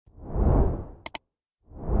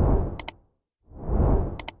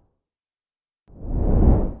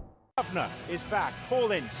Governor is back.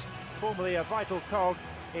 Paulins, formerly a vital cog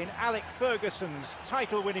in Alec Ferguson's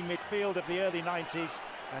title-winning midfield of the early 90s,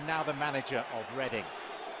 and now the manager of Reading.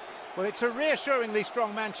 Well, it's a reassuringly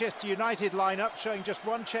strong Manchester United lineup, showing just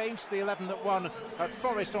one change to the 11 that won at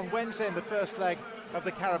Forest on Wednesday in the first leg of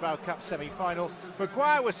the Carabao Cup semi-final.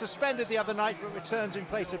 Maguire was suspended the other night, but returns in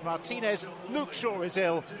place of Martinez. Luke Shaw is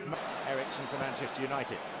ill. Eriksen for Manchester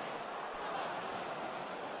United.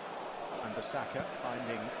 And Bissaka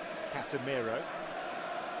finding Casemiro.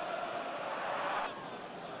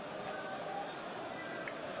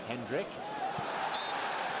 Hendrick.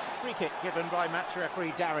 Free kick given by match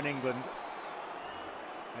referee Darren England.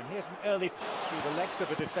 And here's an early through the legs of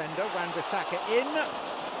a defender. Wan-Bissaka in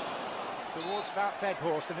towards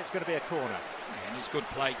Hіghlіghts, and it's going to be a corner. Yeah, and he's good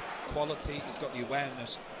play, quality, he's got the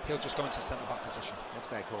awareness. He'll just go into centre-back position. There's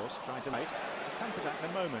Hіghlіghts trying to make. We'll come to that in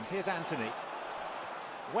a moment. Here's Anthony.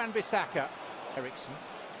 Wan-Bissaka. Eriksen.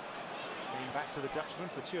 Getting back to the Dutchman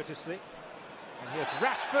fortuitously. And here's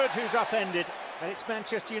Rashford, who's upended. And it's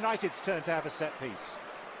Manchester United's turn to have a set piece.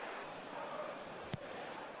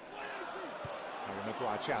 Harry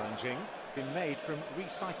Maguire challenging. Been made from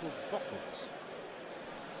recycled bottles.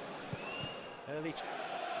 Early. And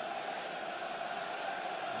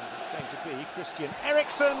it's going to be Christian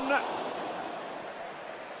Eriksen.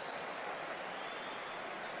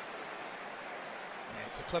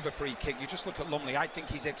 It's a clever free kick. You just look at Lumley. I think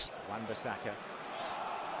he's Wan-Bissaka.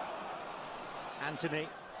 Anthony.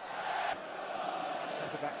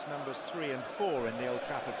 Centre-backs numbers 3 and 4 in the Old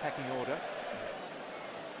Trafford pecking order.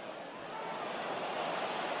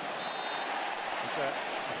 It's a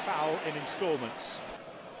foul in instalments.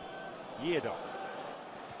 Hіghlіghts.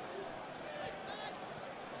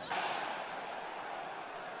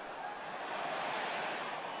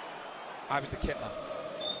 I was the kit man.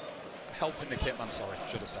 Helping the kit man, sorry,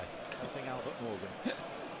 should have said. Helping Albert Morgan.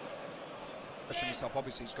 Pressure himself,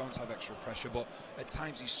 obviously he's going to have extra pressure, but at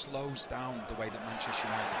times he slows down the way that Manchester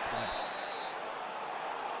United play.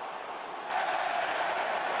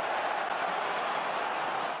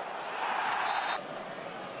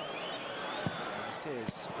 It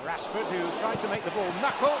is Rashford who tried to make the ball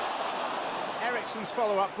knuckle. Eriksen's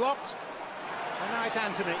follow-up blocked. And now it's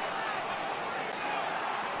Anthony.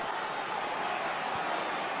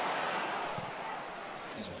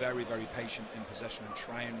 He's very, very patient in possession and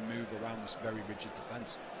try and move around this very rigid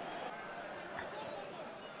defence.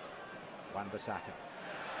 Wan-Bissaka.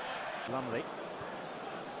 Lumley.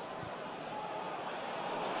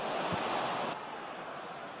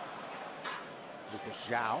 Lucas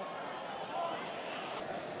João.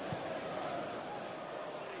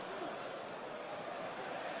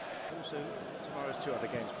 Also, tomorrow's two other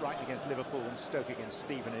games, Brighton against Liverpool and Stoke against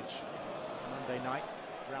Stevenage. Monday night,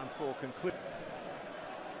 round 4 conclude.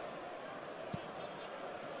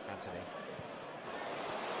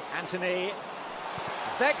 Anthony.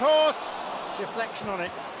 Hіghlіghts. Deflection on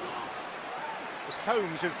it. It was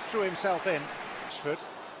Holmes who threw himself in. Rashford.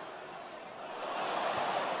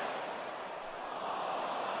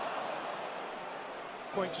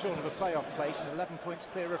 Points short of a playoff place and 11 points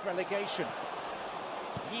clear of relegation.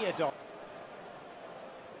 Hіghlіghts.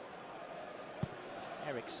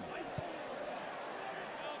 Eriksen.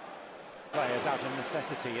 Players out of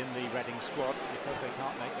necessity in the Reading squad because they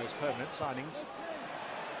can't make those permanent signings.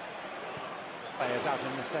 Players out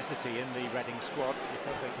of necessity in the Reading squad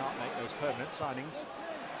because they can't make those permanent signings.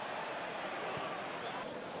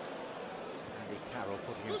 Andy Carroll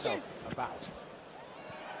putting himself about.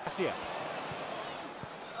 Garcia.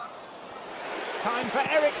 Time for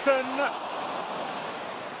Eriksen.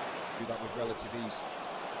 Do that with relative ease.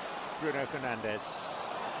 Bruno Fernandes.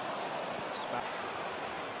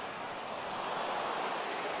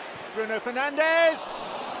 Bruno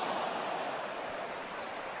Fernandes!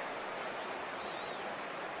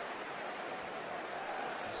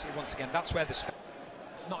 You see, once again, that's where the...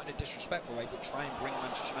 Not in a disrespectful way, but try and bring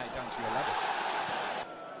Manchester United down to your level.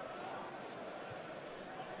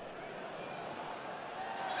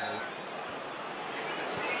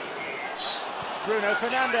 Bruno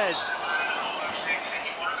Fernandes.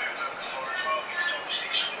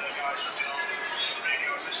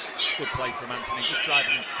 Good play from Anthony, just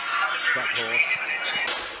driving him. Hіghlіghts.